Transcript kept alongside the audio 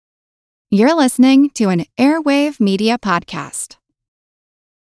You're listening to an Airwave Media Podcast.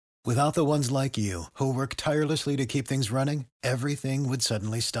 Without the ones like you, who work tirelessly to keep things running, everything would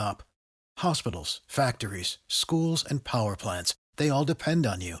suddenly stop. Hospitals, factories, schools, and power plants, they all depend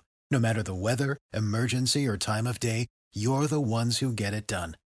on you. No matter the weather, emergency, or time of day, you're the ones who get it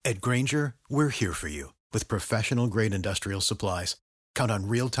done. At Grainger, we're here for you with professional-grade industrial supplies. Count on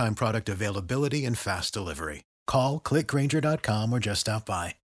real-time product availability and fast delivery. Call, click Grainger.com, or just stop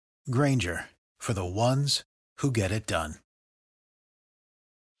by. Grainger, for the ones who get it done.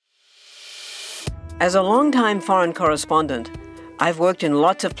 As a longtime foreign correspondent, I've worked in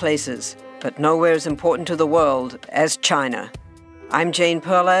lots of places, but nowhere as important to the world as China. I'm Jane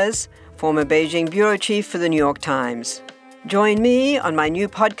Perlez, former Beijing bureau chief for the New York Times. Join me on my new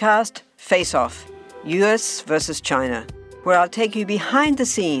podcast, Face Off, U.S. versus China, where I'll take you behind the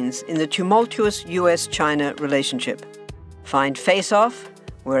scenes in the tumultuous U.S.-China relationship. Find Face Off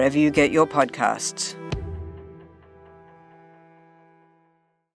wherever you get your podcasts.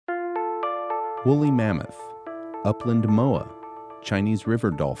 Woolly mammoth, upland moa, Chinese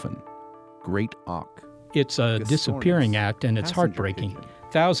river dolphin, great auk. It's a disappearing act, and it's heartbreaking.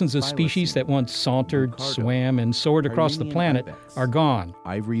 Thousands of species that once sauntered, swam, and soared across the planet are gone.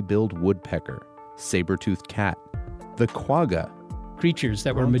 Ivory-billed woodpecker, saber-toothed cat, the quagga. Creatures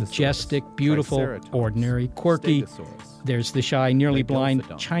that were majestic, beautiful, ordinary, quirky. There's the shy, nearly blind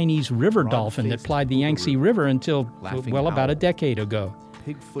Chinese river dolphin that plied the Yangtze River until, well, about a decade ago.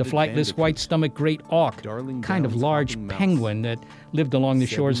 The flightless white-stomached great auk, kind of large penguin that lived along the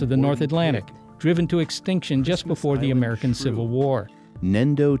shores of the North Atlantic, driven to extinction just before the American Civil War.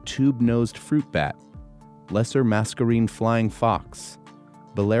 Nendo tube-nosed fruit bat, lesser mascarene flying fox,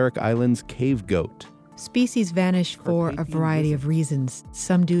 Balearic Islands cave goat. Species vanish for a variety of reasons,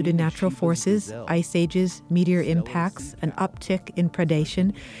 some due to natural forces, ice ages, meteor impacts, an uptick in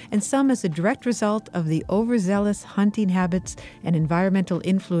predation, and some as a direct result of the overzealous hunting habits and environmental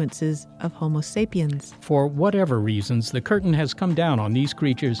influences of Homo sapiens. For whatever reasons, the curtain has come down on these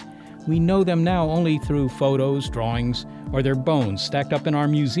creatures. We know them now only through photos, drawings, or their bones stacked up in our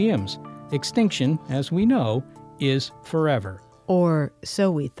museums. Extinction, as we know, is forever. Or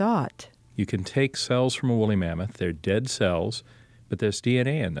so we thought. You can take cells from a woolly mammoth, they're dead cells, but there's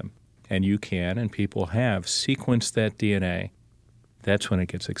DNA in them. And you can, and people have, sequenced that DNA. That's when it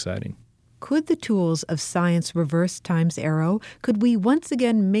gets exciting. Could the tools of science reverse time's arrow? Could we once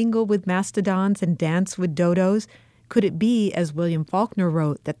again mingle with mastodons and dance with dodos? Could it be, as William Faulkner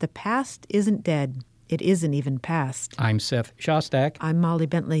wrote, that the past isn't dead? It isn't even past. I'm Seth Shostak. I'm Molly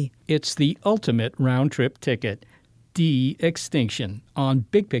Bentley. It's the ultimate round-trip ticket. De-Extinction on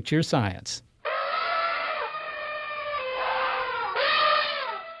Big Picture Science.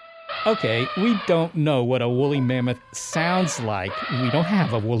 Okay, we don't know what a woolly mammoth sounds like. We don't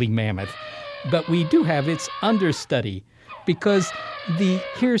have a woolly mammoth. But we do have its understudy, because the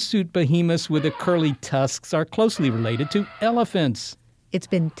hirsute behemoths with the curly tusks are closely related to elephants. It's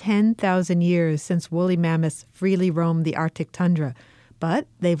been 10,000 years since woolly mammoths freely roamed the Arctic tundra. But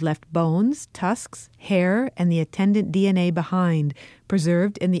they've left bones, tusks, hair, and the attendant DNA behind,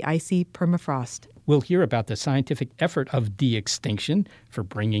 preserved in the icy permafrost. We'll hear about the scientific effort of de-extinction for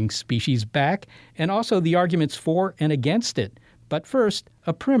bringing species back, and also the arguments for and against it. But first,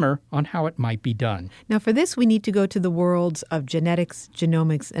 a primer on how it might be done. Now, for this, we need to go to the worlds of genetics,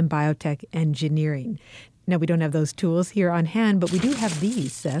 genomics, and biotech engineering. Now, we don't have those tools here on hand, but we do have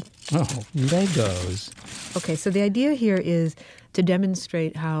these, Seth. Oh, Legos. Okay, so the idea here is to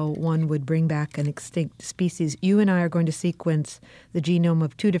demonstrate how one would bring back an extinct species. You and I are going to sequence the genome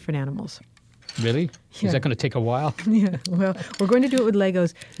of two different animals. Really? Yeah. Is that going to take a while? Yeah, well, we're going to do it with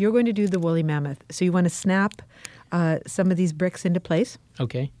Legos. You're going to do the woolly mammoth. So you want to snap some of these bricks into place.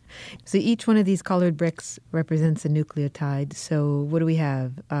 Okay. So each one of these colored bricks represents a nucleotide. So what do we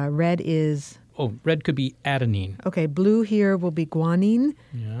have? Red is... Oh, red could be adenine. Okay, blue here will be guanine.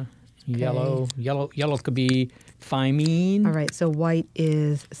 Yeah. Okay. Yellow could be thymine. All right, so white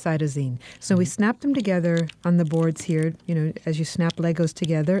is cytosine. So we snap them together on the boards here, you know, as you snap Legos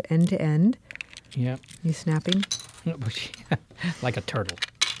together, end to end. Yeah. You snapping? Like a turtle.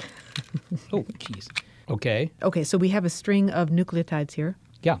 Oh, jeez. Okay. Okay, so we have a string of nucleotides here.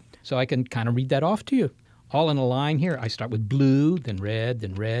 Yeah, so I can kind of read that off to you. All in a line here. I start with blue, then red,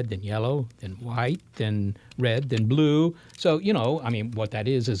 then yellow, then white, then red, then blue. So, you know, I mean, what that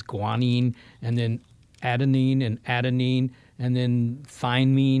is guanine, and then adenine, and then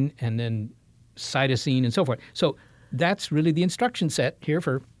thymine, and then cytosine, and so forth. So that's really the instruction set here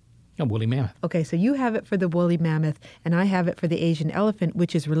for A woolly mammoth. Okay, so you have it for the woolly mammoth, and I have it for the Asian elephant,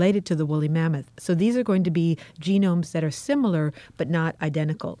 which is related to the woolly mammoth. So these are going to be genomes that are similar but not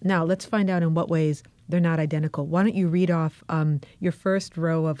identical. Now, let's find out in what ways they're not identical. Why don't you read off your first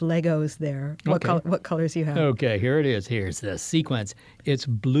row of Legos there? What colors you have? Okay, here it is. Here's the sequence. It's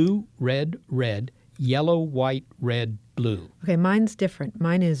blue, red, red, yellow, white, red, blue. Okay, mine's different.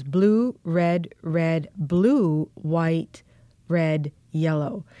 Mine is blue, red, red, blue, white, red,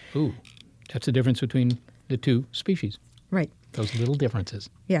 yellow. Ooh, that's the difference between the two species. Right. Those little differences.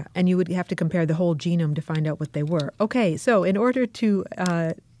 Yeah, and you would have to compare the whole genome to find out what they were. Okay, so in order to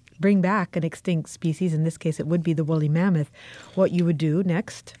bring back an extinct species, in this case it would be the woolly mammoth, what you would do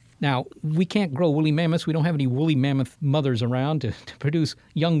next? Now, we can't grow woolly mammoths. We don't have any woolly mammoth mothers around to produce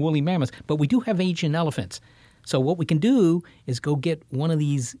young woolly mammoths, but we do have Asian elephants. So what we can do is go get one of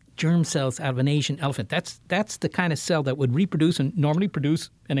these germ cells out of an Asian elephant. That's the kind of cell that would reproduce and normally produce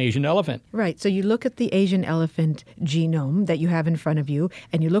an Asian elephant. Right. So you look at the Asian elephant genome that you have in front of you,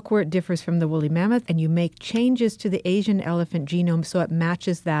 and you look where it differs from the woolly mammoth, and you make changes to the Asian elephant genome so it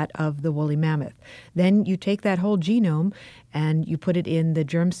matches that of the woolly mammoth. Then you take that whole genome and you put it in the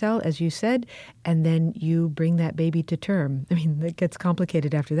germ cell, as you said, and then you bring that baby to term. I mean, it gets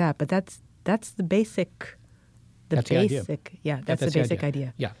complicated after that, but that's the basic... That's the idea. That's the basic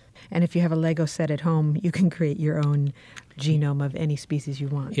idea. Yeah. And if you have a Lego set at home, you can create your own genome of any species you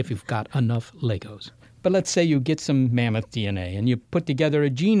want. If you've got enough Legos. But let's say you get some mammoth DNA and you put together a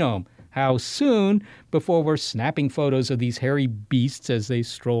genome. How soon before we're snapping photos of these hairy beasts as they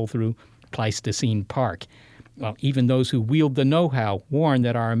stroll through Pleistocene Park? Well, even those who wield the know-how warn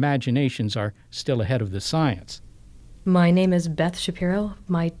that our imaginations are still ahead of the science. My name is Beth Shapiro.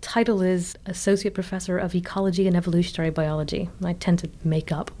 My title is Associate Professor of Ecology and Evolutionary Biology. I tend to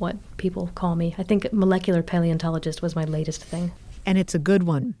make up what people call me. I think molecular paleontologist was my latest thing. And it's a good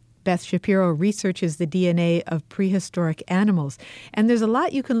one. Beth Shapiro researches the DNA of prehistoric animals. And there's a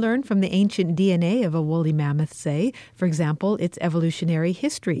lot you can learn from the ancient DNA of a woolly mammoth, say. For example, its evolutionary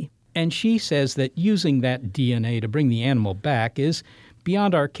history. And she says that using that DNA to bring the animal back is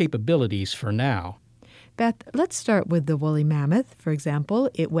beyond our capabilities for now. Beth, let's start with the woolly mammoth, for example.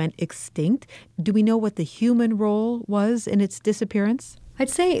 It went extinct. Do we know what the human role was in its disappearance? I'd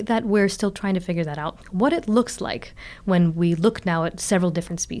say that we're still trying to figure that out. What it looks like when we look now at several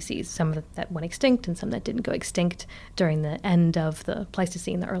different species, some that went extinct and some that didn't go extinct during the end of the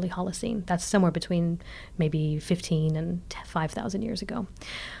Pleistocene, the early Holocene. That's somewhere between maybe 15 and 5,000 years ago.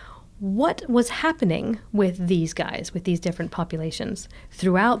 What was happening with these guys, with these different populations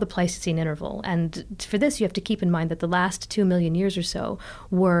throughout the Pleistocene interval? And for this, you have to keep in mind that the last 2 million years or so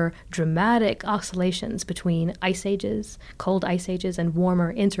were dramatic oscillations between ice ages, cold ice ages, and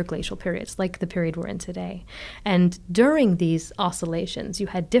warmer interglacial periods, like the period we're in today. And during these oscillations, you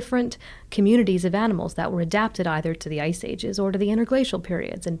had different communities of animals that were adapted either to the ice ages or to the interglacial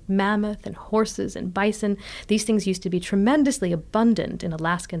periods. And mammoth and horses and bison, these things used to be tremendously abundant in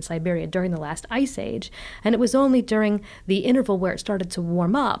Alaska and Siberia during the last ice age, and it was only during the interval where it started to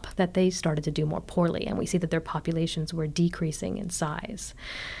warm up that they started to do more poorly, and we see that their populations were decreasing in size.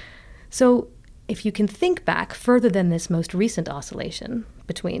 So if you can think back further than this most recent oscillation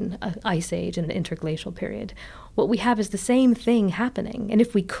between an ice age and an interglacial period, what we have is the same thing happening. And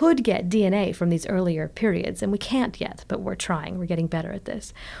if we could get DNA from these earlier periods, and we can't yet, but we're trying, we're getting better at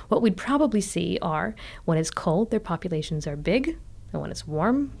this, what we'd probably see are, when it's cold, their populations are big, and when it's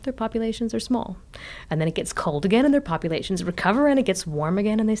warm, their populations are small. And then it gets cold again and their populations recover, and it gets warm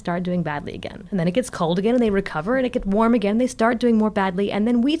again and they start doing badly again. And then it gets cold again and they recover, and it gets warm again and they start doing more badly, and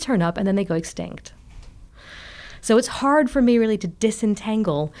then we turn up and then they go extinct. So it's hard for me really to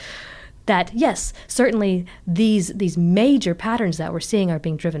disentangle that, yes, certainly these major patterns that we're seeing are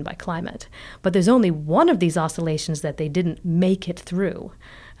being driven by climate, but there's only one of these oscillations that they didn't make it through,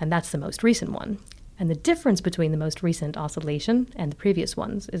 and that's the most recent one. And the difference between the most recent oscillation and the previous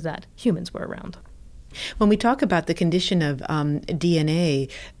ones is that humans were around. When we talk about the condition of DNA,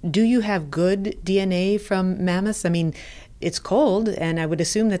 do you have good DNA from mammoths? I mean, it's cold, and I would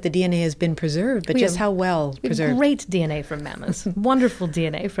assume that the DNA has been preserved, but just how well preserved? Great DNA from mammoths. Wonderful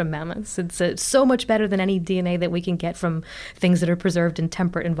DNA from mammoths. It's so much better than any DNA that we can get from things that are preserved in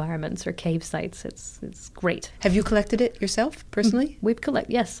temperate environments or cave sites. It's great. Have you collected it yourself, personally?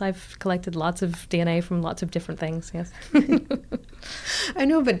 Yes, I've collected lots of DNA from lots of different things, yes. I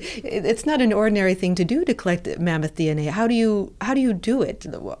know, but it's not an ordinary thing to do to collect mammoth DNA. How do you do it?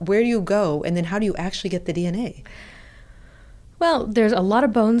 Where do you go, and then how do you actually get the DNA? Well, there's a lot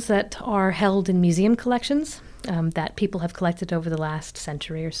of bones that are held in museum collections, that people have collected over the last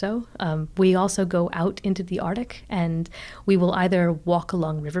century or so. We also go out into the Arctic, and we will either walk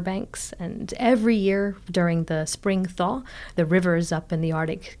along riverbanks, and every year during the spring thaw, the rivers up in the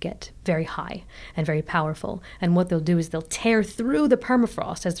Arctic get very high and very powerful. And what they'll do is they'll tear through the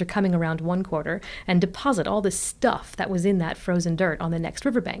permafrost as they're coming around one quarter and deposit all the stuff that was in that frozen dirt on the next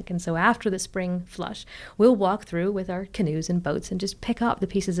riverbank. And so after the spring flush, we'll walk through with our canoes and boats and just pick up the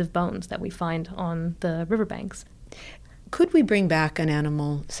pieces of bones that we find on the riverbanks. Could we bring back an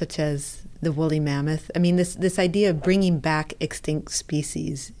animal such as the woolly mammoth? I mean, this idea of bringing back extinct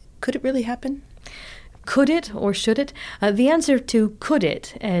species, could it really happen? Could it or should it? The answer to could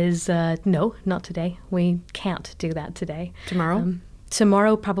it is no, not today. We can't do that today. Tomorrow?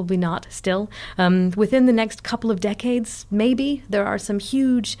 Tomorrow, probably not still. Within the next couple of decades, maybe. There are some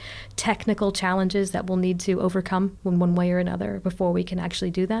huge technical challenges that we'll need to overcome in one way or another before we can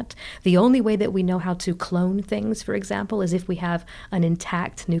actually do that. The only way that we know how to clone things, for example, is if we have an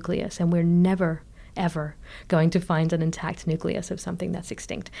intact nucleus, and we're never ever going to find an intact nucleus of something that's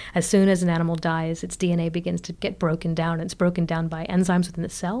extinct. As soon as an animal dies, its DNA begins to get broken down. It's broken down by enzymes within the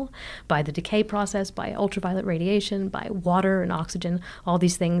cell, by the decay process, by ultraviolet radiation, by water and oxygen. All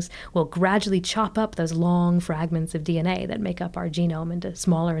these things will gradually chop up those long fragments of DNA that make up our genome into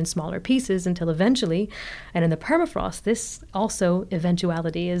smaller and smaller pieces until eventually, and in the permafrost, this also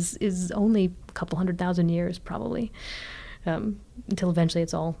eventuality is only a couple 100,000 years probably, until eventually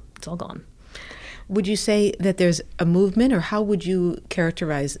it's all gone. Would you say that there's a movement, or how would you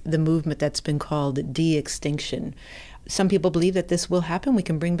characterize the movement that's been called de-extinction? Some people believe that this will happen. We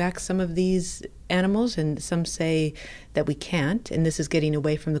can bring back some of these animals, and some say that we can't, and this is getting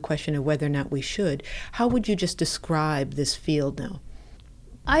away from the question of whether or not we should. How would you just describe this field now?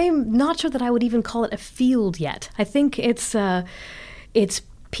 I'm not sure that I would even call it a field yet. I think it's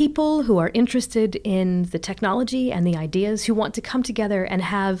people who are interested in the technology and the ideas, who want to come together and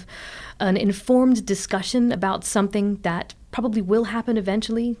have an informed discussion about something that probably will happen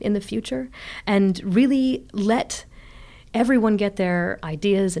eventually in the future, and really let everyone get their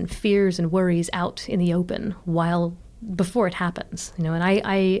ideas and fears and worries out in the open before it happens. And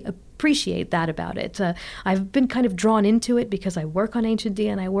I appreciate that about it. I've been kind of drawn into it because I work on ancient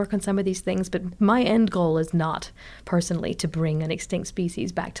DNA, I work on some of these things, but my end goal is not personally to bring an extinct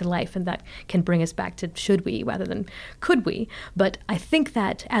species back to life, and that can bring us back to should we rather than could we. But I think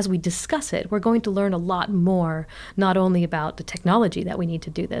that as we discuss it, we're going to learn a lot more, not only about the technology that we need to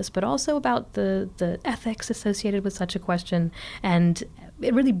do this, but also about the ethics associated with such a question, and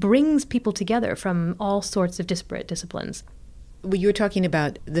it really brings people together from all sorts of disparate disciplines. Well, you were talking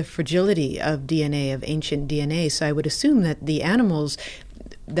about the fragility of DNA, of ancient DNA, so I would assume that the animals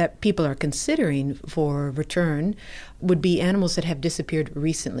that people are considering for return would be animals that have disappeared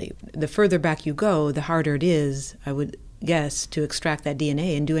recently. The further back you go, the harder it is, I would guess, to extract that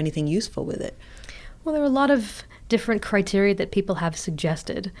DNA and do anything useful with it. Well, there are a lot of different criteria that people have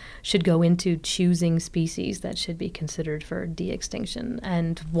suggested should go into choosing species that should be considered for de-extinction.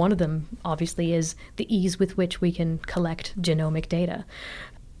 And one of them, obviously, is the ease with which we can collect genomic data.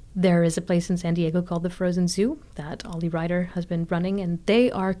 There is a place in San Diego called the Frozen Zoo that Ollie Ryder has been running, and they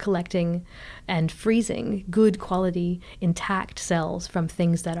are collecting and freezing good quality intact cells from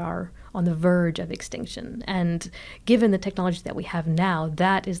things that are on the verge of extinction. And given the technology that we have now,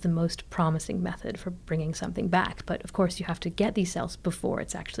 that is the most promising method for bringing something back. But of course, you have to get these cells before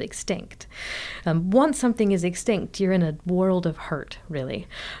it's actually extinct. Once something is extinct, you're in a world of hurt, really.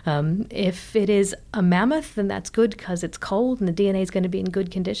 If it is a mammoth, then that's good because it's cold and the DNA is going to be in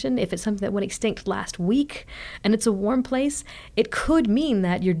good condition. If it's something that went extinct last week and it's a warm place, it could mean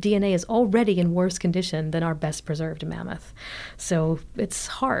that your DNA is already in worse condition than our best preserved mammoth. So it's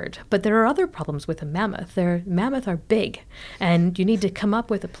hard. But there are other problems with a mammoth. Mammoths are big, and you need to come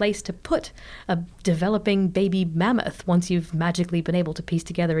up with a place to put a developing baby mammoth once you've magically been able to piece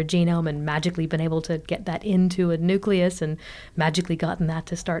together a genome and magically been able to get that into a nucleus and magically gotten that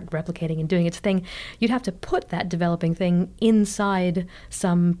to start replicating and doing its thing. You'd have to put that developing thing inside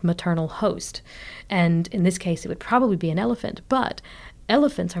some maternal host. And in this case, it would probably be an elephant, but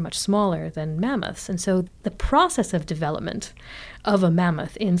elephants are much smaller than mammoths, and so the process of development of a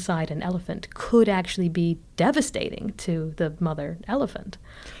mammoth inside an elephant could actually be devastating to the mother elephant.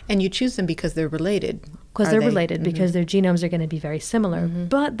 And you choose them because they're related. Because they're related, because their genomes are going to be very similar.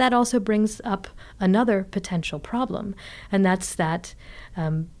 But that also brings up another potential problem, and that's that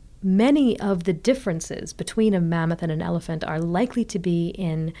many of the differences between a mammoth and an elephant are likely to be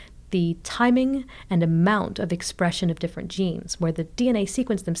in the timing and amount of expression of different genes, where the DNA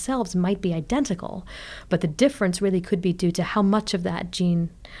sequence themselves might be identical, but the difference really could be due to how much of that gene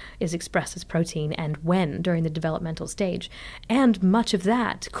is expressed as protein and when during the developmental stage. And much of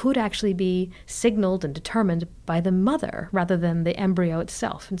that could actually be signaled and determined by the mother rather than the embryo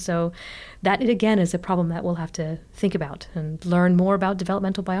itself. And so that, again, is a problem that we'll have to think about and learn more about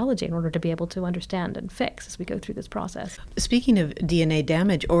developmental biology in order to be able to understand and fix as we go through this process. Speaking of DNA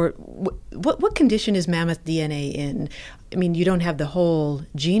damage, or what condition is mammoth DNA in? I mean, you don't have the whole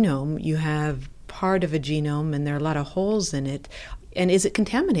genome. You have part of a genome, and there are a lot of holes in it. And is it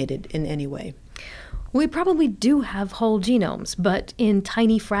contaminated in any way? We probably do have whole genomes, but in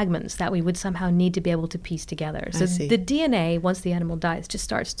tiny fragments that we would somehow need to be able to piece together. So the DNA, once the animal dies, just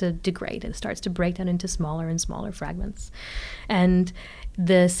starts to degrade. It starts to break down into smaller and smaller fragments. And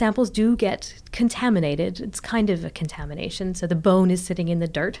the samples do get contaminated. It's kind of a contamination. So the bone is sitting in the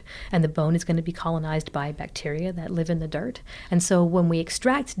dirt, and the bone is going to be colonized by bacteria that live in the dirt. And so when we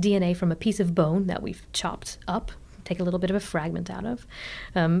extract DNA from a piece of bone that we've chopped up, take a little bit of a fragment out of,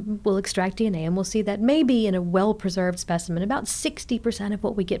 we'll extract DNA, and we'll see that maybe in a well-preserved specimen, about 60% of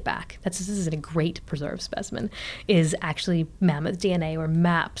what we get back, this is a great preserved specimen, is actually mammoth DNA or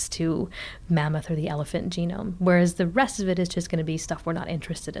maps to mammoth or the elephant genome, whereas the rest of it is just going to be stuff we're not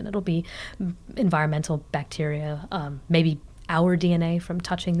interested in. It'll be environmental bacteria, maybe our DNA from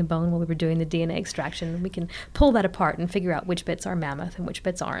touching the bone while we were doing the DNA extraction. We can pull that apart and figure out which bits are mammoth and which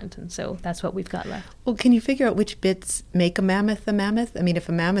bits aren't. And so that's what we've got left. Well, can you figure out which bits make a mammoth a mammoth? I mean, if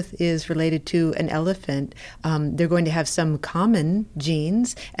a mammoth is related to an elephant, they're going to have some common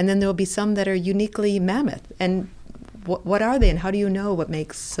genes, and then there'll be some that are uniquely mammoth. And what are they, and how do you know what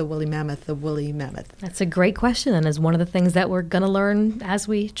makes a woolly mammoth a woolly mammoth? That's a great question, and is one of the things that we're going to learn as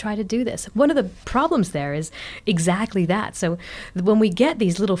we try to do this. One of the problems there is exactly that. So when we get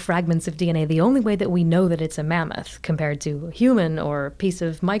these little fragments of DNA, the only way that we know that it's a mammoth compared to a human or a piece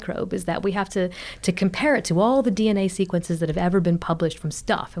of microbe is that we have to compare it to all the DNA sequences that have ever been published from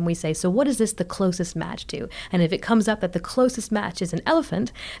stuff. And we say, so what is this the closest match to? And if it comes up that the closest match is an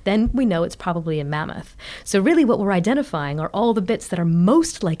elephant, then we know it's probably a mammoth. So really what we're identifying are all the bits that are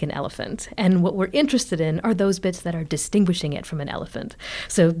most like an elephant, and what we're interested in are those bits that are distinguishing it from an elephant.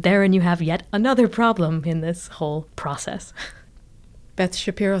 So therein you have yet another problem in this whole process. Beth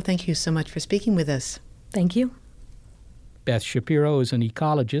Shapiro, thank you so much for speaking with us. Thank you. Beth Shapiro is an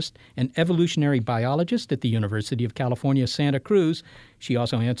ecologist and evolutionary biologist at the University of California, Santa Cruz. She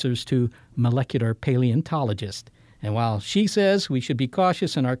also answers to molecular paleontologist. And while she says we should be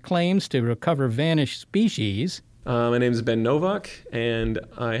cautious in our claims to recover vanished species, my name is Ben Novak, and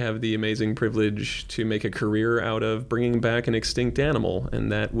I have the amazing privilege to make a career out of bringing back an extinct animal,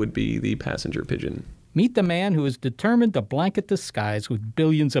 and that would be the passenger pigeon. meet the man who is determined to blanket the skies with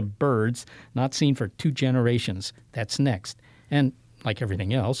billions of birds not seen for 2 generations. That's next. And like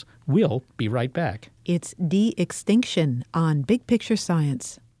everything else, we'll be right back. It's De-Extinction on Big Picture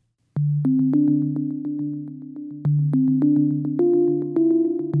Science.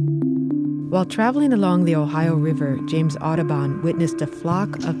 While traveling along the Ohio River, James Audubon witnessed a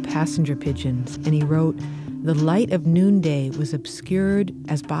flock of passenger pigeons, and he wrote, "The light of noonday was obscured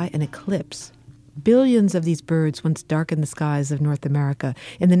as by an eclipse." Billions of these birds once darkened the skies of North America.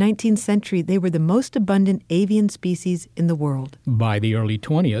 In the 19th century, they were the most abundant avian species in the world. By the early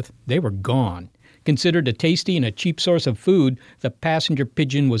 20th, they were gone. Considered a tasty and a cheap source of food, the passenger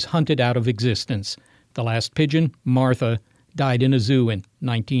pigeon was hunted out of existence. The last pigeon, Martha, died in a zoo in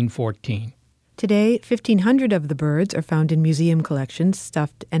 1914. Today, 1,500 of the birds are found in museum collections,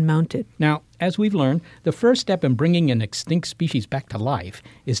 stuffed and mounted. Now, as we've learned, the first step in bringing an extinct species back to life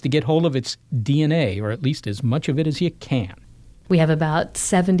is to get hold of its DNA, or at least as much of it as you can. We have about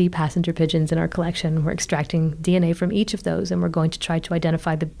 70 passenger pigeons in our collection. We're extracting DNA from each of those, and we're going to try to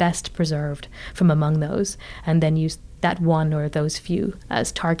identify the best preserved from among those, and then use that one or those few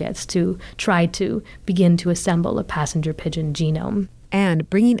as targets to try to begin to assemble a passenger pigeon genome. And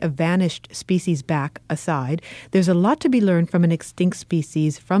bringing a vanished species back aside, there's a lot to be learned from an extinct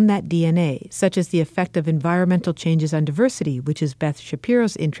species from that DNA, such as the effect of environmental changes on diversity, which is Beth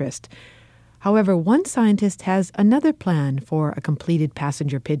Shapiro's interest. However, one scientist has another plan for a completed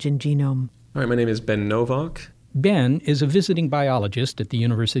passenger pigeon genome. All right, my name is Ben Novak. Ben is a visiting biologist at the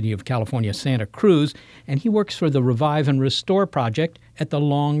University of California, Santa Cruz, and he works for the Revive and Restore project at the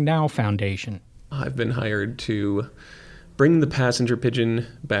Long Now Foundation. I've been hired to bring the passenger pigeon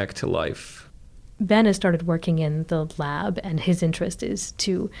back to life. Ben has started working in the lab, and his interest is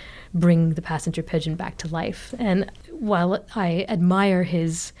to bring the passenger pigeon back to life. And while I admire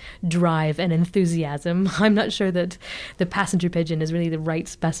his drive and enthusiasm, I'm not sure that the passenger pigeon is really the right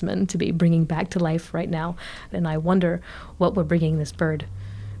specimen to be bringing back to life right now. And I wonder what we're bringing this bird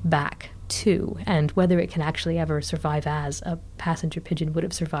back to, and whether it can actually ever survive as a passenger pigeon would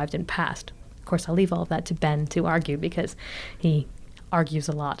have survived in past. Of course, I'll leave all of that to Ben to argue, because he argues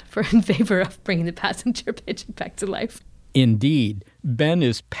a lot in favor of bringing the passenger pigeon back to life. Indeed, Ben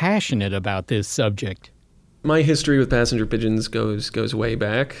is passionate about this subject. My history with passenger pigeons goes way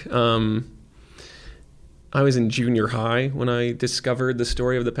back. I was in junior high when I discovered the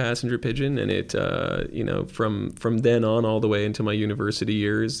story of the passenger pigeon, and it, from then on all the way into my university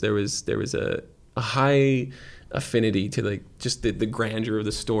years, there was a high affinity to just the grandeur of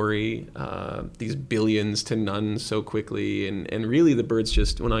the story, these billions to none so quickly, and really the birds,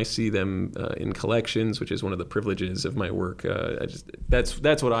 just when I see them in collections, which is one of the privileges of my work,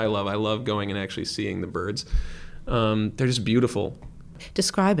 that's what I love. I love going and actually seeing the birds. They're just beautiful.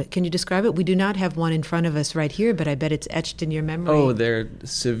 Describe it. Can you describe it? We do not have one in front of us right here, but I bet it's etched in your memory. Oh, they're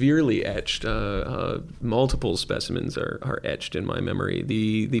severely etched. Multiple specimens are etched in my memory.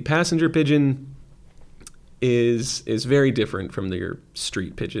 The passenger pigeon is very different from your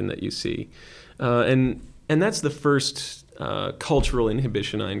street pigeon that you see, and that's the first cultural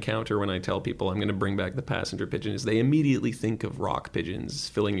inhibition I encounter when I tell people I'm going to bring back the passenger pigeon. Is they immediately think of rock pigeons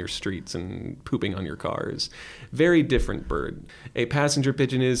filling your streets and pooping on your cars. Very different bird. A passenger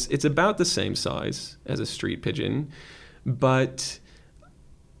pigeon it's about the same size as a street pigeon, but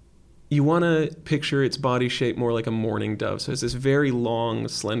you want to picture its body shape more like a mourning dove. So it's this very long,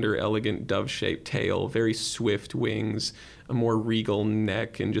 slender, elegant dove-shaped tail, very swift wings, a more regal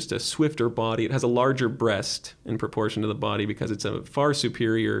neck, and just a swifter body. It has a larger breast in proportion to the body because it's a far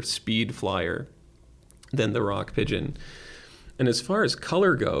superior speed flyer than the rock pigeon. And as far as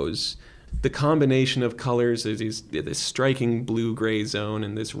color goes, the combination of colors, there's this striking blue-gray zone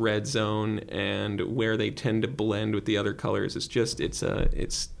and this red zone, and where they tend to blend with the other colors, it's just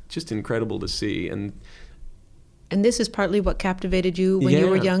incredible to see. And this is partly what captivated you when you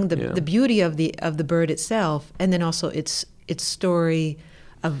were young, the beauty of the bird itself, and then also its story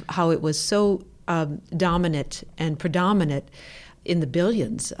of how it was so dominant and predominant in the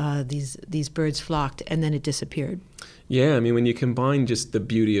billions. These birds flocked, and then it disappeared. Yeah, I mean, when you combine just the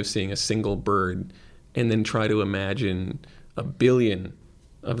beauty of seeing a single bird and then try to imagine a billion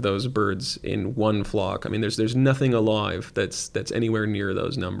of those birds in one flock, I mean, there's nothing alive that's anywhere near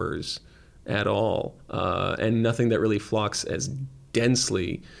those numbers at all, and nothing that really flocks as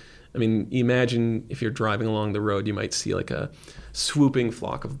densely. I mean, imagine if you're driving along the road, you might see like a swooping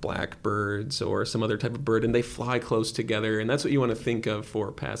flock of blackbirds or some other type of bird, and they fly close together, and that's what you want to think of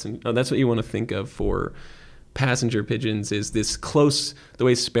for passenger pigeons, is this close, the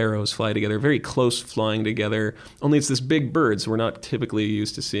way sparrows fly together, very close flying together, only it's this big bird, so we're not typically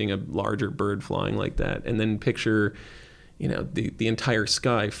used to seeing a larger bird flying like that. And then picture, the entire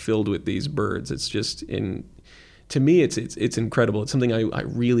sky filled with these birds. It's just, to me, it's incredible. It's something I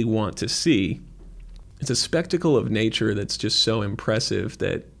really want to see. It's a spectacle of nature that's just so impressive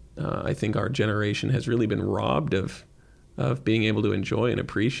that I think our generation has really been robbed of being able to enjoy and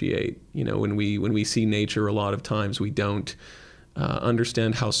appreciate. When we see nature, a lot of times we don't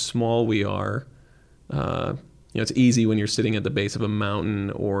understand how small we are. It's easy when you're sitting at the base of a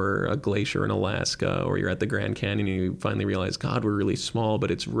mountain or a glacier in Alaska, or you're at the Grand Canyon, and you finally realize, God, we're really small.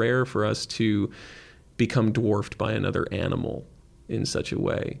 But it's rare for us to become dwarfed by another animal in such a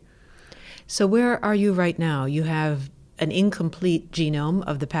way. So where are you right now? You have an incomplete genome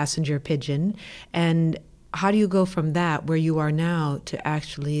of the passenger pigeon, and how do you go from that, where you are now, to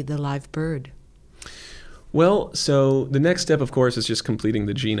actually the live bird? Well, so the next step, of course, is just completing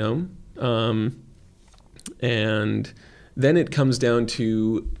the genome. And then it comes down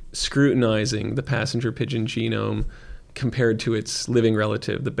to scrutinizing the passenger pigeon genome compared to its living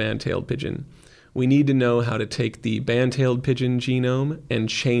relative, the band-tailed pigeon. We need to know how to take the band-tailed pigeon genome and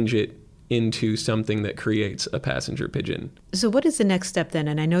change it into something that creates a passenger pigeon. So what is the next step then?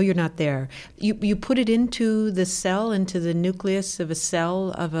 And I know you're not there. You put it into the cell, into the nucleus of a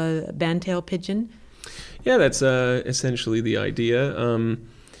cell of a band-tailed pigeon? Yeah, that's essentially the idea.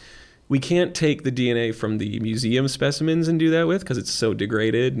 We can't take the DNA from the museum specimens and do that with, because it's so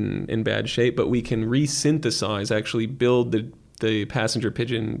degraded and in bad shape, but we can resynthesize, actually build the passenger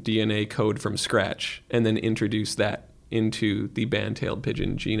pigeon DNA code from scratch, and then introduce that into the band-tailed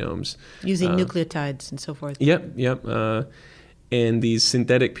pigeon genomes. Using nucleotides and so forth. Yep. And these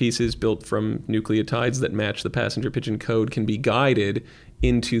synthetic pieces built from nucleotides that match the passenger pigeon code can be guided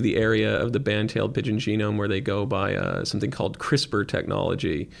into the area of the band-tailed pigeon genome where they go by something called CRISPR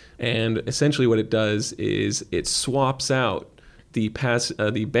technology. And essentially what it does is it swaps out the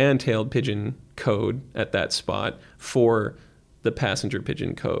band-tailed pigeon code at that spot for the passenger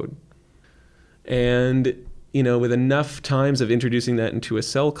pigeon code. And with enough times of introducing that into a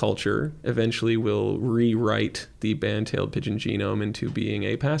cell culture, eventually we'll rewrite the band-tailed pigeon genome into being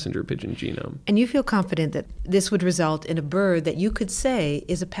a passenger pigeon genome. And you feel confident that this would result in a bird that you could say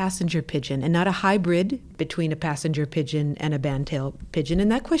is a passenger pigeon and not a hybrid between a passenger pigeon and a band-tailed pigeon. And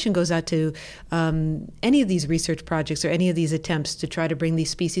that question goes out to any of these research projects or any of these attempts to try to bring these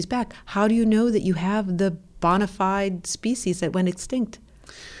species back. How do you know that you have the bona fide species that went extinct?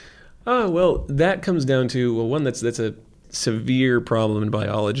 Oh, well, that comes down to, one, that's a severe problem in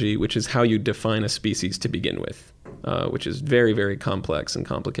biology, which is how you define a species to begin with, which is very, very complex and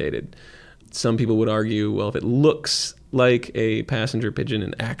complicated. Some people would argue, well, if it looks like a passenger pigeon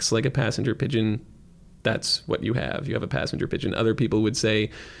and acts like a passenger pigeon, that's what you have. You have a passenger pigeon. Other people would say,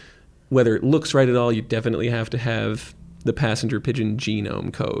 whether it looks right at all, you definitely have to have the passenger pigeon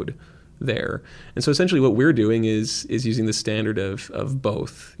genome code there. And so essentially what we're doing is using the standard of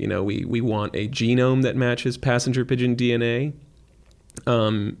both. We want a genome that matches passenger pigeon DNA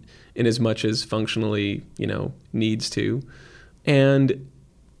in as much as functionally, needs to, and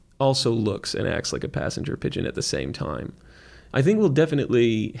also looks and acts like a passenger pigeon at the same time. I think we'll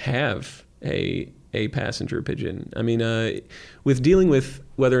definitely have a passenger pigeon. I mean, with dealing with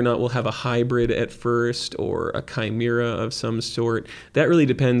whether or not we'll have a hybrid at first or a chimera of some sort, that really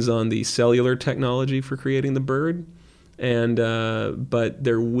depends on the cellular technology for creating the bird. And but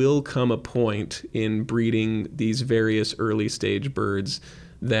there will come a point in breeding these various early stage birds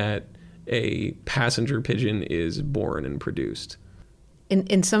that a passenger pigeon is born and produced.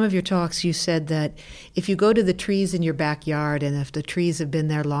 In some of your talks, you said that if you go to the trees in your backyard and if the trees have been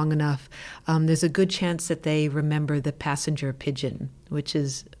there long enough, there's a good chance that they remember the passenger pigeon, which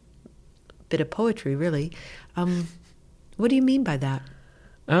is a bit of poetry, really. What do you mean by that?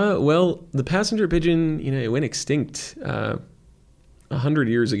 Well, the passenger pigeon, it went extinct 100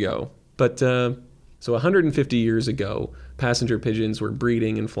 years ago. But so 150 years ago, passenger pigeons were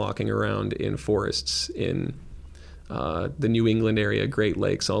breeding and flocking around in forests in the New England area, Great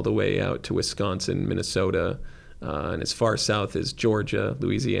Lakes, all the way out to Wisconsin, Minnesota, and as far south as Georgia,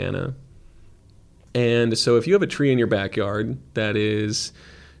 Louisiana. And so if you have a tree in your backyard that is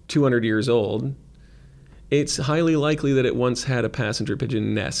 200 years old, it's highly likely that it once had a passenger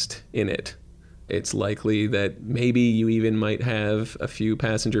pigeon nest in it. It's likely that maybe you even might have a few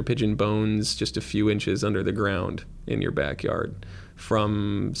passenger pigeon bones just a few inches under the ground in your backyard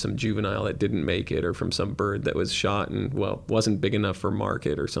from some juvenile that didn't make it or from some bird that was shot and, wasn't big enough for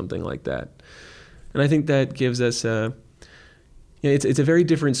market or something like that. And I think that gives us it's a very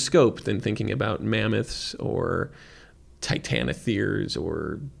different scope than thinking about mammoths or titanotheres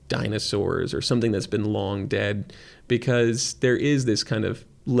or dinosaurs or something that's been long dead, because there is this kind of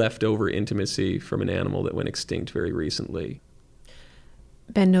leftover intimacy from an animal that went extinct very recently.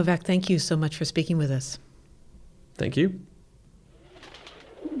 Ben Novak, thank you so much for speaking with us. Thank you.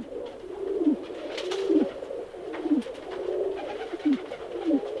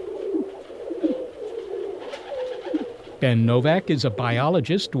 Ben Novak is a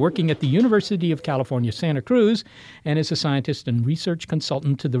biologist working at the University of California, Santa Cruz, and is a scientist and research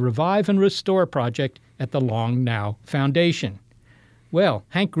consultant to the Revive and Restore project at the Long Now Foundation. Well,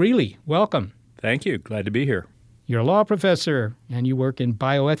 Hank Greeley, welcome. Thank you. Glad to be here. You're a law professor, and you work in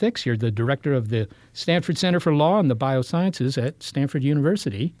bioethics. You're the director of the Stanford Center for Law and the Biosciences at Stanford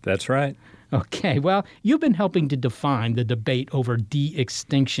University. That's right. Okay, well, you've been helping to define the debate over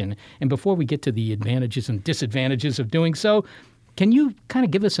de-extinction. And before we get to the advantages and disadvantages of doing so, can you kind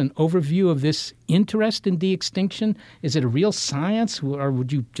of give us an overview of this interest in de-extinction? Is it a real science, or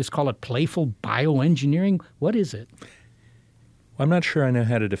would you just call it playful bioengineering? What is it? Well, I'm not sure I know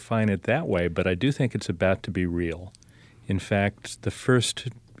how to define it that way, but I do think it's about to be real. In fact, the first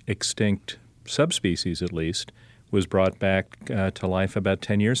extinct subspecies, at least, was brought back to life about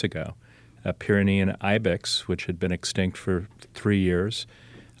 10 years ago. A Pyrenean ibex, which had been extinct for 3 years,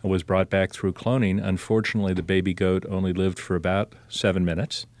 was brought back through cloning. Unfortunately, the baby goat only lived for about 7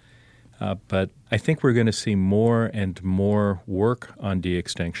 minutes. But I think we're going to see more and more work on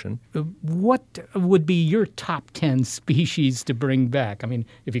de-extinction. What would be your top 10 species to bring back? I mean,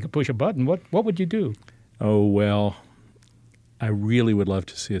 if you could push a button, what would you do? Oh, well, I really would love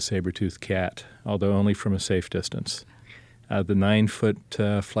to see a saber-toothed cat, although only from a safe distance. The 9-foot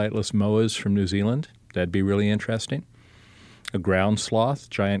flightless moas from New Zealand, that'd be really interesting. A ground sloth,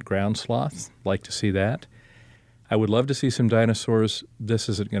 giant ground sloth, like to see that. I would love to see some dinosaurs. This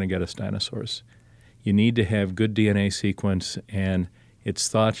isn't going to get us dinosaurs. You need to have good DNA sequence, and it's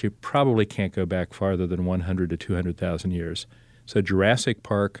thought you probably can't go back farther than 100 to 200,000 years. So Jurassic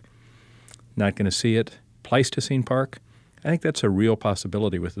Park, not going to see it. Pleistocene Park, I think that's a real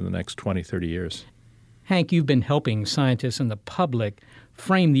possibility within the next 20, 30 years. Hank, you've been helping scientists and the public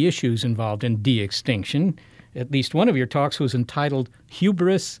frame the issues involved in de-extinction. At least one of your talks was entitled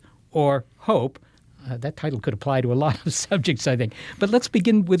Hubris or Hope. That title could apply to a lot of subjects, I think. But let's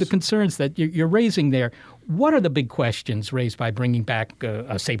begin with the concerns that you're raising there. What are the big questions raised by bringing back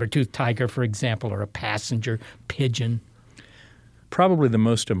a saber-toothed tiger, for example, or a passenger pigeon? Probably the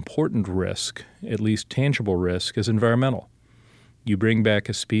most important risk, at least tangible risk, is environmental. You bring back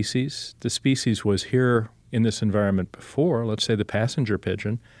a species. The species was here in this environment before, let's say the passenger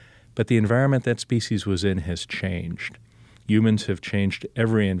pigeon, but the environment that species was in has changed. Humans have changed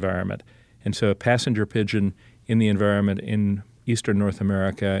every environment. And so a passenger pigeon in the environment in eastern North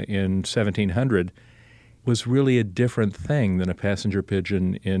America in 1700 was really a different thing than a passenger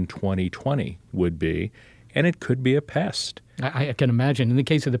pigeon in 2020 would be, and it could be a pest. I can imagine. In the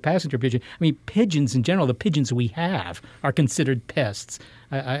case of the passenger pigeon, I mean, pigeons in general, the pigeons we have are considered pests.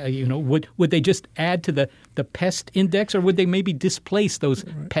 Would they just add to the pest index, or would they maybe displace those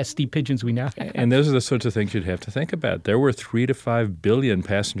pesty pigeons we now have? And those are the sorts of things you'd have to think about. There were 3 to 5 billion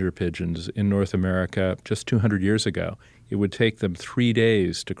passenger pigeons in North America just 200 years ago. It would take them 3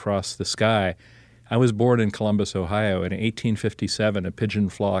 days to cross the sky. I was born in Columbus, Ohio. In 1857, a pigeon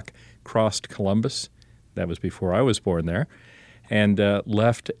flock crossed Columbus. That was before I was born there. And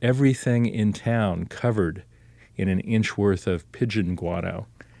left everything in town covered in an inch worth of pigeon guano.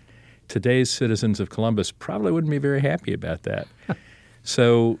 Today's citizens of Columbus probably wouldn't be very happy about that.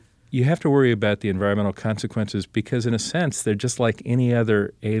 So you have to worry about the environmental consequences because, in a sense, they're just like any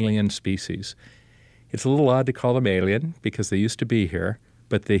other alien species. It's a little odd to call them alien because they used to be here,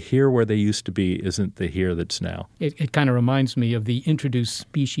 but the here where they used to be isn't the here that's now. It kind of reminds me of the introduced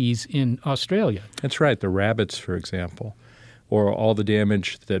species in Australia. That's right, the rabbits, for example, or all the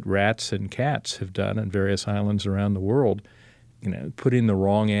damage that rats and cats have done on various islands around the world. Putting the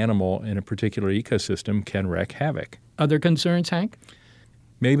wrong animal in a particular ecosystem can wreak havoc. Other concerns, Hank?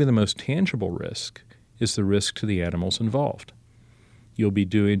 Maybe the most tangible risk is the risk to the animals involved. You'll be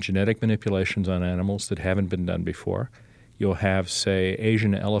doing genetic manipulations on animals that haven't been done before. You'll have, say,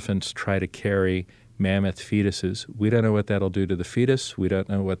 Asian elephants try to carry mammoth fetuses. We don't know what that'll do to the fetus. We don't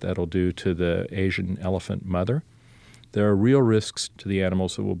know what that'll do to the Asian elephant mother. There are real risks to the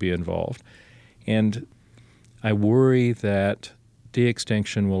animals that will be involved. And I worry that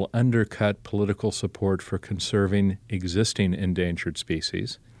de-extinction will undercut political support for conserving existing endangered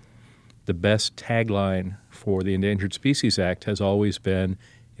species. The best tagline for the Endangered Species Act has always been,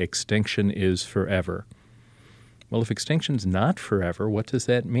 "Extinction is forever." Well, if extinction's not forever, what does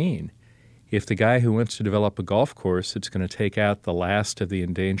that mean? If the guy who wants to develop a golf course that's going to take out the last of the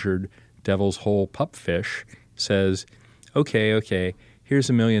endangered devil's hole pupfish says, okay, here's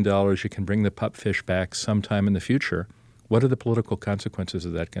 $1 million, you can bring the pupfish back sometime in the future, what are the political consequences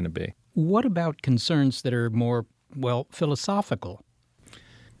of that going to be? What about concerns that are more, philosophical?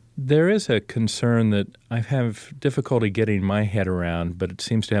 There is a concern that I have difficulty getting my head around, but it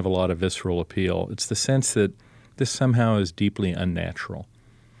seems to have a lot of visceral appeal. It's the sense that this somehow is deeply unnatural.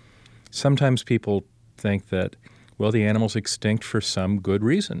 Sometimes people think that, the animal's extinct for some good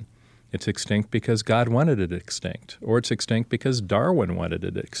reason. It's extinct because God wanted it extinct, or it's extinct because Darwin wanted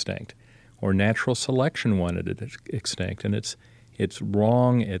it extinct, or natural selection wanted it extinct. And it's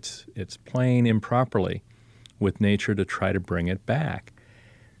wrong, it's playing improperly with nature to try to bring it back.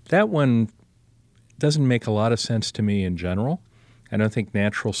 That one doesn't make a lot of sense to me in general. I don't think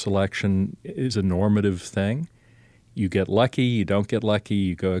natural selection is a normative thing. You get lucky, you don't get lucky,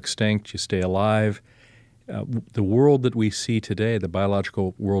 you go extinct, you stay alive. The world that we see today, the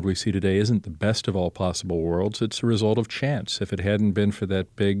biological world we see today, isn't the best of all possible worlds. It's a result of chance. If it hadn't been for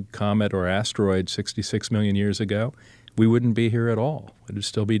that big comet or asteroid 66 million years ago, we wouldn't be here at all. It would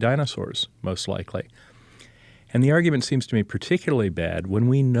still be dinosaurs, most likely. And the argument seems to me particularly bad when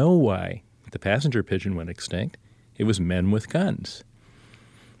we know why the passenger pigeon went extinct. It was men with guns.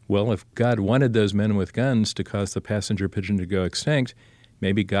 Well, if God wanted those men with guns to cause the passenger pigeon to go extinct,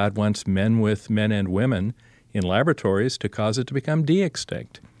 maybe God wants men and women in laboratories to cause it to become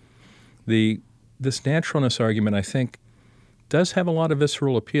de-extinct. This naturalness argument, I think, does have a lot of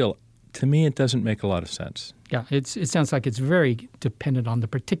visceral appeal. To me, it doesn't make a lot of sense. Yeah, it sounds like it's very dependent on the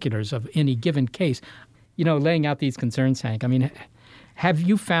particulars of any given case. Laying out these concerns, Hank, have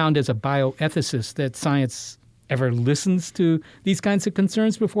you found as a bioethicist that science ever listens to these kinds of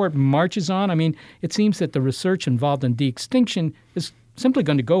concerns before it marches on? I mean, it seems that the research involved in de-extinction is simply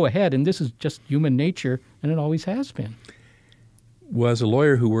going to go ahead, and this is just human nature, and it always has been. Well, as a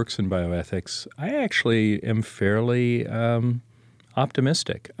lawyer who works in bioethics, I actually am fairly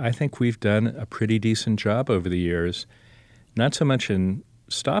optimistic. I think we've done a pretty decent job over the years, not so much in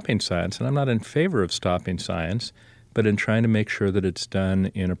stopping science, and I'm not in favor of stopping science, but in trying to make sure that it's done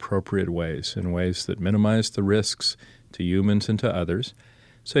in appropriate ways, in ways that minimize the risks to humans and to others.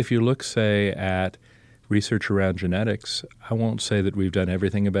 So if you look, say, at research around genetics, I won't say that we've done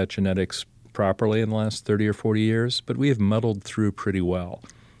everything about genetics properly in the last 30 or 40 years, but we have muddled through pretty well.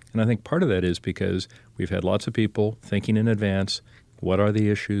 And I think part of that is because we've had lots of people thinking in advance, what are the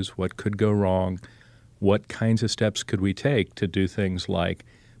issues, what could go wrong, what kinds of steps could we take to do things like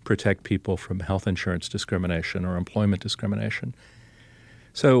protect people from health insurance discrimination or employment discrimination.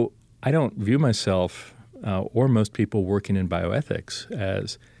 So I don't view myself or most people working in bioethics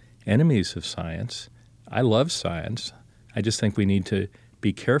as enemies of science. I love science. I just think we need to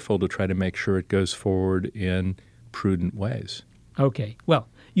be careful to try to make sure it goes forward in prudent ways. Okay. Well,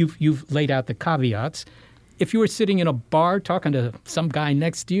 you've laid out the caveats. If you were sitting in a bar talking to some guy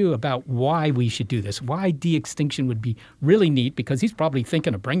next to you about why we should do this, why de-extinction would be really neat, because he's probably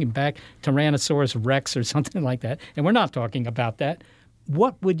thinking of bringing back Tyrannosaurus Rex or something like that, and we're not talking about that,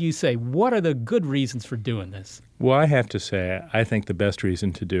 what would you say? What are the good reasons for doing this? Well, I have to say, I think the best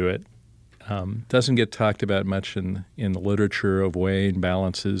reason to do it doesn't get talked about much in the literature of weighing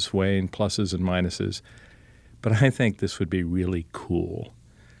balances, weighing pluses and minuses, but I think this would be really cool.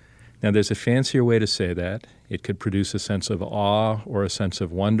 Now, there's a fancier way to say that. It could produce a sense of awe or a sense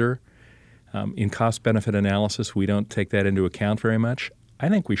of wonder. In cost-benefit analysis, we don't take that into account very much. I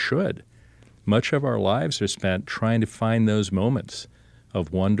think we should. Much of our lives are spent trying to find those moments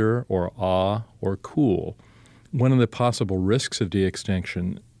of wonder or awe or cool. One of the possible risks of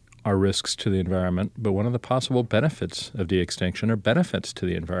de-extinction are risks to the environment, but one of the possible benefits of de-extinction are benefits to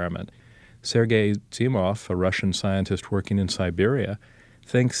the environment. Sergei Zimov, a Russian scientist working in Siberia,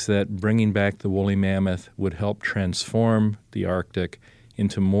 thinks that bringing back the woolly mammoth would help transform the Arctic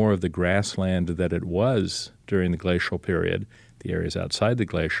into more of the grassland that it was during the glacial period, the areas outside the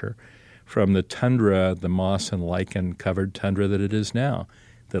glacier, from the tundra, the moss and lichen-covered tundra that it is now,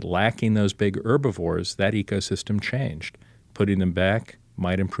 that lacking those big herbivores, that ecosystem changed. Putting them back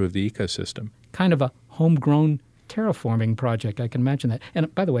might improve the ecosystem. Kind of a homegrown terraforming project, I can imagine that.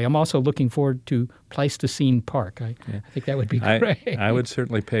 And by the way, I'm also looking forward to Pleistocene Park. I think that would be great. I would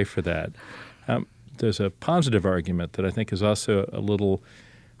certainly pay for that. There's a positive argument that I think is also a little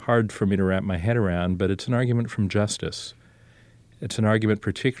hard for me to wrap my head around, but it's an argument from justice. It's an argument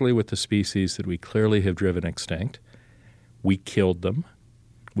particularly with the species that we clearly have driven extinct. We killed them.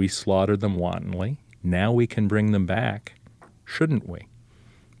 We slaughtered them wantonly. Now we can bring them back. Shouldn't we?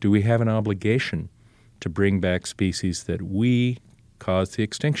 Do we have an obligation to bring back species that we caused the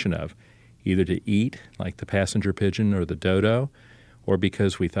extinction of, either to eat, like the passenger pigeon or the dodo, or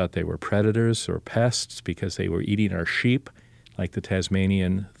because we thought they were predators or pests, because they were eating our sheep, like the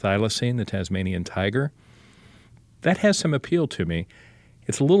Tasmanian thylacine, the Tasmanian tiger? That has some appeal to me.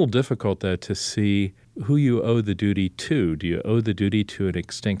 It's a little difficult, though, to see who you owe the duty to. Do you owe the duty to an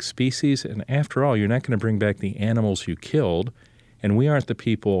extinct species? And after all, you're not going to bring back the animals you killed, and we aren't the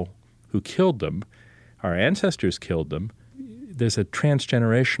people who killed them. Our ancestors killed them. There's a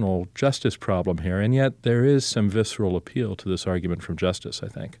transgenerational justice problem here, and yet there is some visceral appeal to this argument from justice, I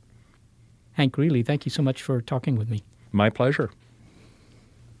think. Hank Greeley, thank you so much for talking with me. My pleasure.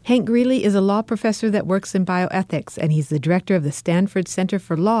 Hank Greeley is a law professor that works in bioethics, and he's the director of the Stanford Center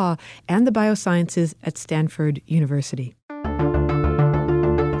for Law and the Biosciences at Stanford University.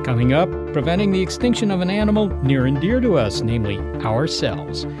 Coming up, preventing the extinction of an animal near and dear to us, namely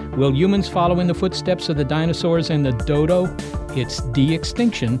ourselves. Will humans follow in the footsteps of the dinosaurs and the dodo? It's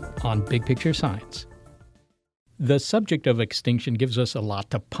de-extinction on Big Picture Science. The subject of extinction gives us a lot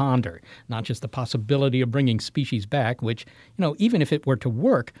to ponder, not just the possibility of bringing species back, which, even if it were to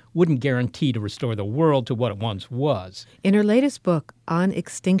work, wouldn't guarantee to restore the world to what it once was. In her latest book, On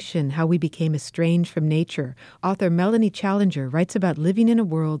Extinction, How We Became Estranged from Nature, author Melanie Challenger writes about living in a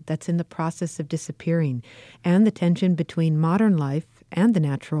world that's in the process of disappearing and the tension between modern life and the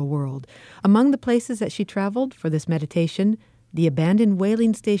natural world. Among the places that she traveled for this meditation, the abandoned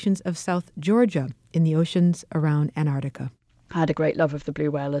whaling stations of South Georgia in the oceans around Antarctica. I had a great love of the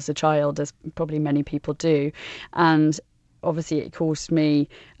blue whale as a child, as probably many people do. And obviously it caused me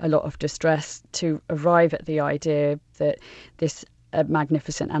a lot of distress to arrive at the idea that this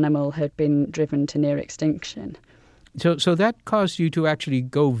magnificent animal had been driven to near extinction. So that caused you to actually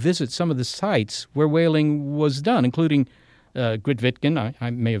go visit some of the sites where whaling was done, including Grytviken. I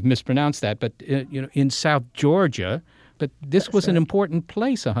may have mispronounced that, but in South Georgia. But this was an important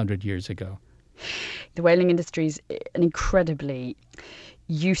place 100 years ago. The whaling industry is an incredibly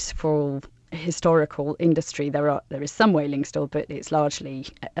useful historical industry. There is some whaling still, but it's largely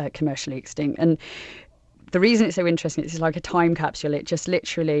commercially extinct. And the reason it's so interesting is it's like a time capsule. It just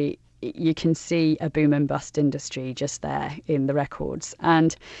literally, you can see a boom and bust industry just there in the records.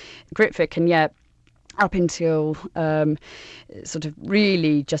 And Grytviken, up until sort of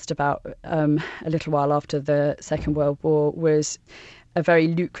really just about a little while after the Second World War, was a very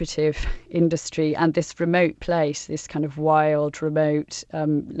lucrative industry. And this remote place, this kind of wild, remote,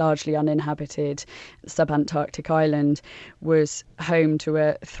 largely uninhabited sub-Antarctic island, was home to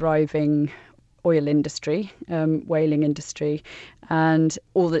a thriving oil industry, whaling industry. And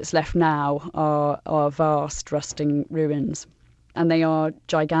all that's left now are vast rusting ruins. And they are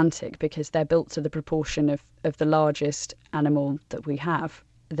gigantic because they're built to the proportion of the largest animal that we have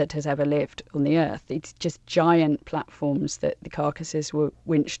that has ever lived on the earth. It's just giant platforms that the carcasses were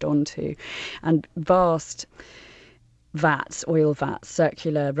winched onto, and vast vats, oil vats,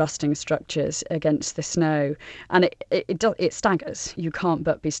 circular rusting structures against the snow. And it staggers. You can't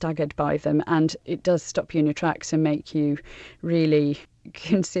but be staggered by them, and it does stop you in your tracks and make you really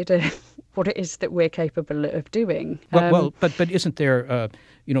consider what it is that we're capable of doing. But isn't there,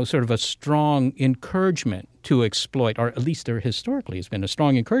 sort of a strong encouragement to exploit, or at least there historically has been a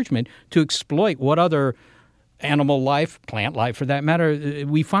strong encouragement to exploit what other animal life, plant life for that matter,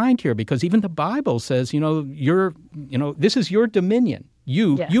 we find here? Because even the Bible says, this is your dominion.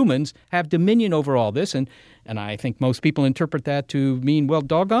 Humans have dominion over all this, and I think most people interpret that to mean, well,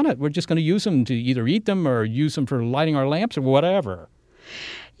 doggone it, we're just going to use them to either eat them or use them for lighting our lamps or whatever.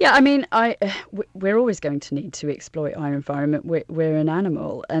 Yeah, I mean, we're always going to need to exploit our environment. We're an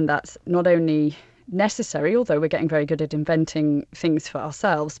animal, and that's not only necessary, although we're getting very good at inventing things for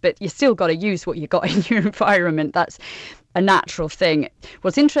ourselves, but you still got to use what you got in your environment. That's a natural thing.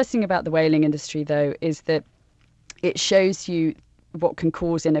 What's interesting about the whaling industry, though, is that it shows you what can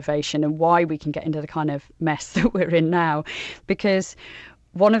cause innovation and why we can get into the kind of mess that we're in now. Because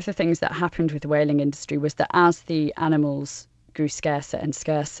one of the things that happened with the whaling industry was that as the animals grew scarcer and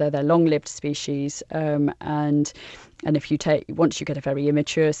scarcer, they're long-lived species, and once you get a very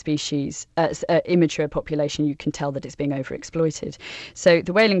immature species, immature population, you can tell that it's being overexploited. So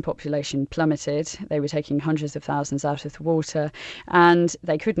the whaling population plummeted. They were taking hundreds of thousands out of the water, and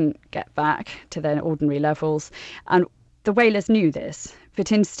they couldn't get back to their ordinary levels. And the whalers knew this,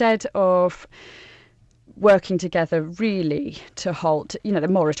 but instead of working together really to halt, the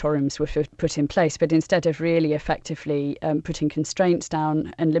moratoriums were put in place, but instead of really effectively putting constraints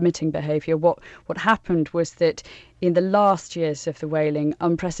down and limiting behaviour, what happened was that in the last years of the whaling,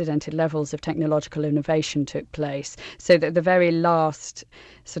 unprecedented levels of technological innovation took place, so that the very last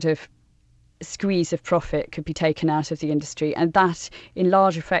sort of squeeze of profit could be taken out of the industry. And that, in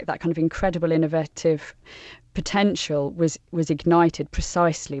large effect, that kind of incredible innovative potential was ignited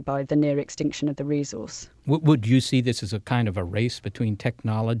precisely by the near extinction of the resource. Would you see this as a kind of a race between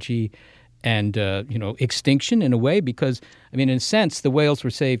technology and, extinction in a way? Because, in a sense, the whales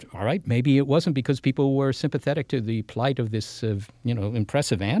were saved. All right, maybe it wasn't because people were sympathetic to the plight of this,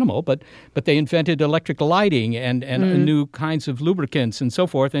 impressive animal, but they invented electric lighting and new kinds of lubricants and so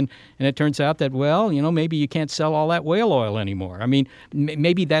forth. And it turns out that, maybe you can't sell all that whale oil anymore.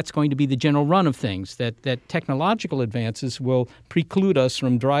 Maybe that's going to be the general run of things, that technological advances will preclude us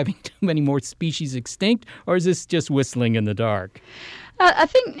from driving too many more species extinct, or is this just whistling in the dark? I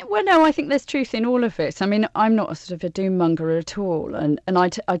think there's truth in all of it. I'm not a sort of a doom monger at all, and I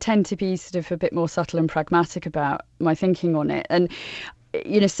tend to be sort of a bit more subtle and pragmatic about my thinking on it. And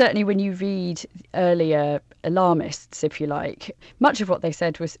certainly when you read earlier alarmists, if you like, much of what they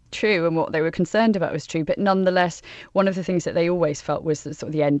said was true and what they were concerned about was true. But nonetheless, one of the things that they always felt was that sort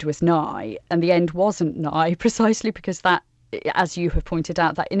of the end was nigh, and the end wasn't nigh, precisely because that, as you have pointed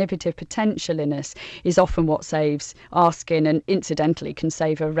out, that innovative potential in us is often what saves our skin, and incidentally can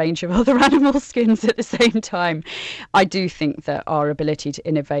save a range of other animal skins at the same time. I do think that our ability to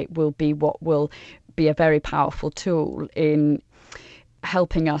innovate will be what will be a very powerful tool in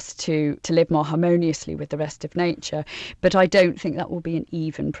helping us to live more harmoniously with the rest of nature. But I don't think that will be an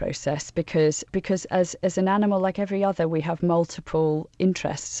even process, because as an animal like every other, we have multiple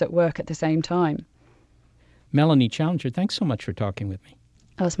interests at work at the same time. Melanie Challenger, thanks so much for talking with me.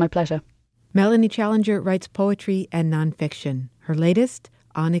 Oh, it's my pleasure. Melanie Challenger writes poetry and nonfiction. Her latest,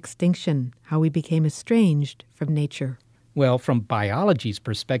 On Extinction, How We Became Estranged from Nature. Well, from biology's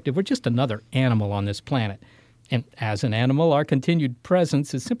perspective, we're just another animal on this planet. And as an animal, our continued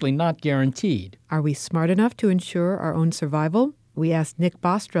presence is simply not guaranteed. Are we smart enough to ensure our own survival? We asked Nick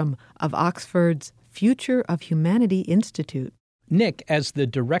Bostrom of Oxford's Future of Humanity Institute. Nick, as the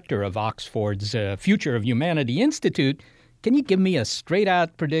director of Oxford's Future of Humanity Institute, can you give me a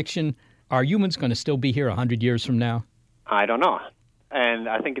straight-out prediction? Are humans going to still be here 100 years from now? I don't know. And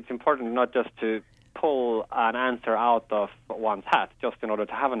I think it's important not just to pull an answer out of one's hat just in order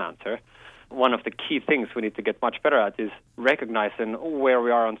to have an answer. One of the key things we need to get much better at is recognizing where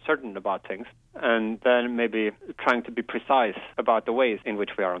we are uncertain about things and then maybe trying to be precise about the ways in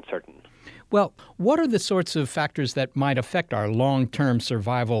which we are uncertain. Well, what are the sorts of factors that might affect our long-term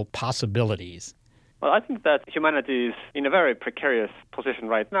survival possibilities? Well, I think that humanity is in a very precarious position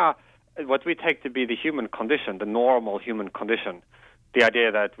right now. What we take to be the human condition, the normal human condition, the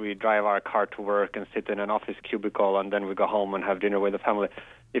idea that we drive our car to work and sit in an office cubicle and then we go home and have dinner with the family.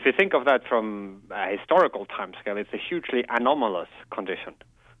 If you think of that from a historical timescale, it's a hugely anomalous condition.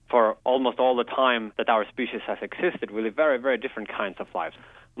 For almost all the time that our species has existed, we live very, very different kinds of lives.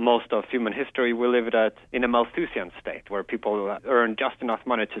 Most of human history, we lived in a Malthusian state where people earn just enough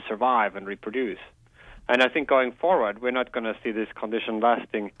money to survive and reproduce. And I think going forward, we're not going to see this condition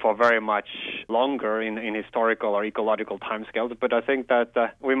lasting for very much longer in historical or ecological timescales. But I think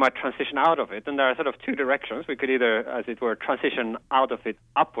that we might transition out of it. And there are sort of two directions. We could either, as it were, transition out of it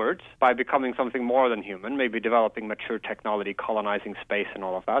upwards by becoming something more than human, maybe developing mature technology, colonizing space and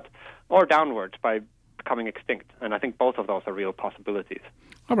all of that, or downwards by becoming extinct. And I think both of those are real possibilities.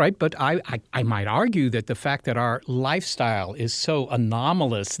 All right, but I might argue that the fact that our lifestyle is so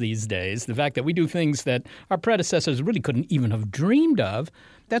anomalous these days, the fact that we do things that our predecessors really couldn't even have dreamed of,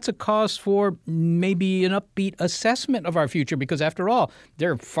 that's a cause for maybe an upbeat assessment of our future because, after all,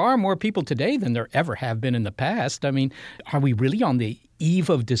 there are far more people today than there ever have been in the past. I mean, are we really on the eve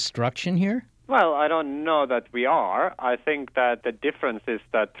of destruction here? Well, I don't know that we are. I think that the difference is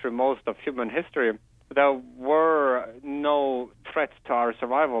that through most of human history, there were no threats to our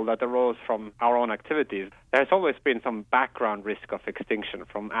survival that arose from our own activities. There has always been some background risk of extinction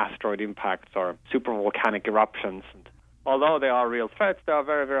from asteroid impacts or supervolcanic eruptions. And although they are real threats, they are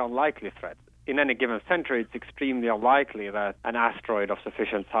very, very unlikely threats. In any given century, it's extremely unlikely that an asteroid of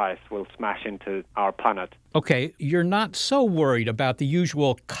sufficient size will smash into our planet. Okay, you're not so worried about the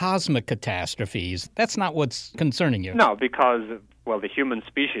usual cosmic catastrophes. That's not what's concerning you. No, because, well, the human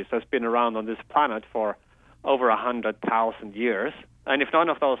species has been around on this planet for over 100,000 years. And if none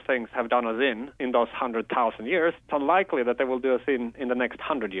of those things have done us in those 100,000 years, it's unlikely that they will do us in the next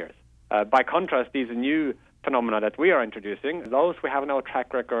 100 years. By contrast, these new phenomena that we are introducing, those we have no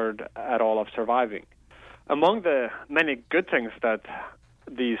track record at all of surviving. Among the many good things that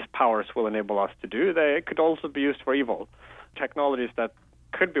these powers will enable us to do, they could also be used for evil. Technologies that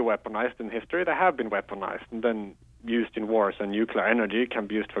could be weaponized in history, they have been weaponized and then used in wars, and nuclear energy can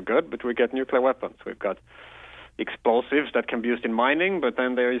be used for good, but we get nuclear weapons. We've got explosives that can be used in mining, but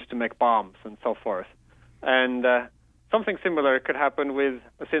then they're used to make bombs and so forth. And something similar could happen with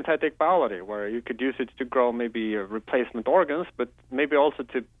synthetic biology, where you could use it to grow maybe replacement organs, but maybe also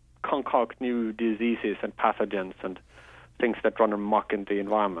to concoct new diseases and pathogens and things that run amok in the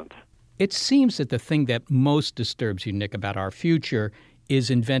environment. It seems that the thing that most disturbs you, Nick, about our future is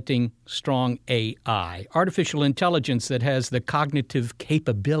inventing strong AI, artificial intelligence that has the cognitive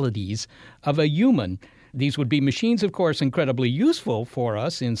capabilities of a human. These would be machines, of course, incredibly useful for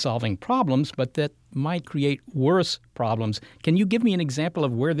us in solving problems, but that might create worse problems. Can you give me an example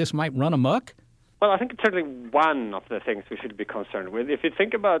of where this might run amok? Well, I think it's certainly one of the things we should be concerned with. If you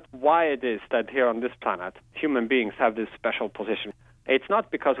think about why it is that here on this planet, human beings have this special position, it's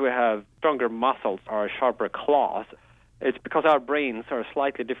not because we have stronger muscles or sharper claws. It's because our brains are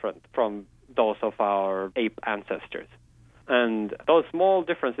slightly different from those of our ape ancestors. And those small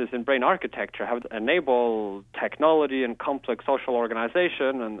differences in brain architecture have enabled technology and complex social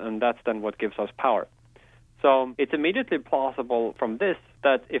organization, and that's then what gives us power. So it's immediately plausible from this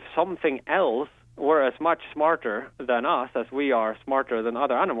that if something else were as much smarter than us as we are smarter than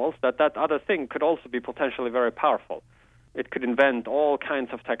other animals, that other thing could also be potentially very powerful. It could invent all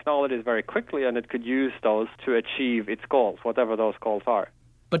kinds of technologies very quickly, and it could use those to achieve its goals, whatever those goals are.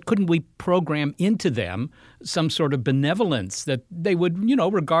 But couldn't we program into them some sort of benevolence that they would,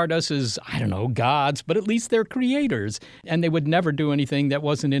 regard us as, gods, but at least they're creators, and they would never do anything that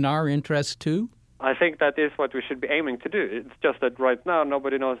wasn't in our interest too? I think that is what we should be aiming to do. It's just that right now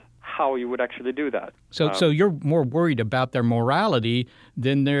nobody knows how you would actually do that. So you're more worried about their morality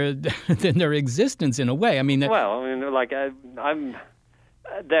than their existence in a way.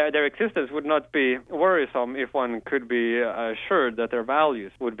 Their existence would not be worrisome if one could be assured that their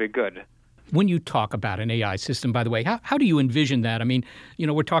values would be good. When you talk about an AI system, by the way, how do you envision that? I mean,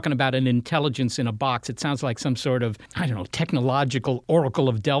 we're talking about an intelligence in a box. It sounds like some sort of, technological oracle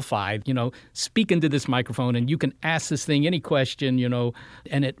of Delphi. Speak into this microphone and you can ask this thing any question,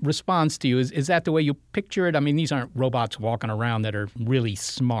 and it responds to you. Is that the way you picture it? I mean, these aren't robots walking around that are really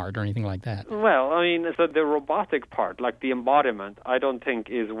smart or anything like that. Well, I mean, so the robotic part, like the embodiment, I don't think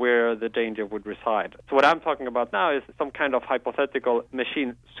is where the danger would reside. So what I'm talking about now is some kind of hypothetical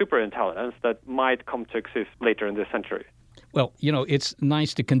machine superintelligence that might come to exist later in this century. Well, it's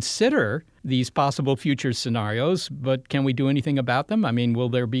nice to consider these possible future scenarios, but can we do anything about them? I mean, will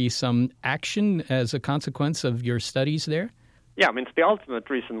there be some action as a consequence of your studies there? Yeah, I mean, it's the ultimate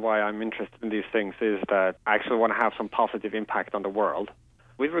reason why I'm interested in these things is that I actually want to have some positive impact on the world.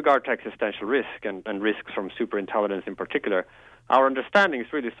 With regard to existential risk and risks from superintelligence in particular, our understanding is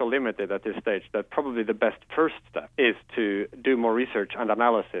really so limited at this stage that probably the best first step is to do more research and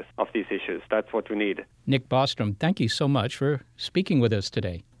analysis of these issues. That's what we need. Nick Bostrom, thank you so much for speaking with us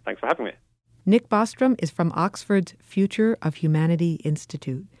today. Thanks for having me. Nick Bostrom is from Oxford's Future of Humanity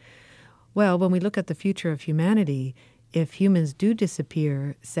Institute. Well, when we look at the future of humanity, if humans do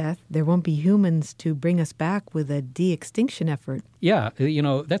disappear, Seth, there won't be humans to bring us back with a de-extinction effort. Yeah,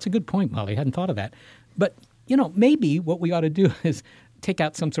 that's a good point, Molly. I hadn't thought of that. But, maybe what we ought to do is take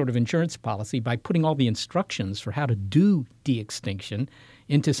out some sort of insurance policy by putting all the instructions for how to do de-extinction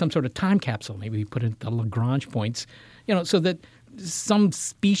into some sort of time capsule. Maybe we put it at the Lagrange points, so that some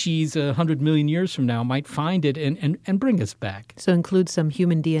species 100 million years from now might find it and bring us back. So include some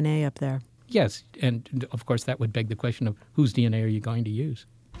human DNA up there. Yes, and of course that would beg the question of whose DNA are you going to use?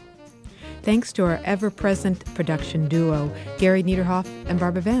 Thanks to our ever-present production duo, Gary Niederhoff and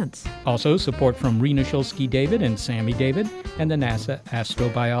Barbara Vance. Also support from Rena Shulsky-David and Sammy David and the NASA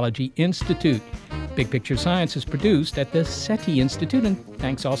Astrobiology Institute. Big Picture Science is produced at the SETI Institute, and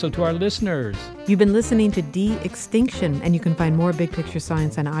thanks also to our listeners. You've been listening to De-Extinction, and you can find more Big Picture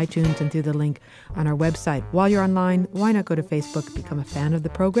Science on iTunes and through the link on our website. While you're online, why not go to Facebook, become a fan of the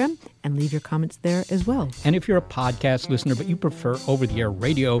program, and leave your comments there as well. And if you're a podcast listener but you prefer over-the-air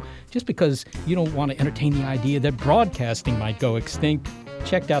radio, just because you don't want to entertain the idea that broadcasting might go extinct,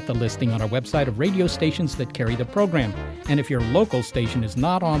 check out the listing on our website of radio stations that carry the program. And if your local station is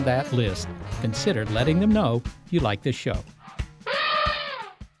not on that list, consider letting them know you like this show.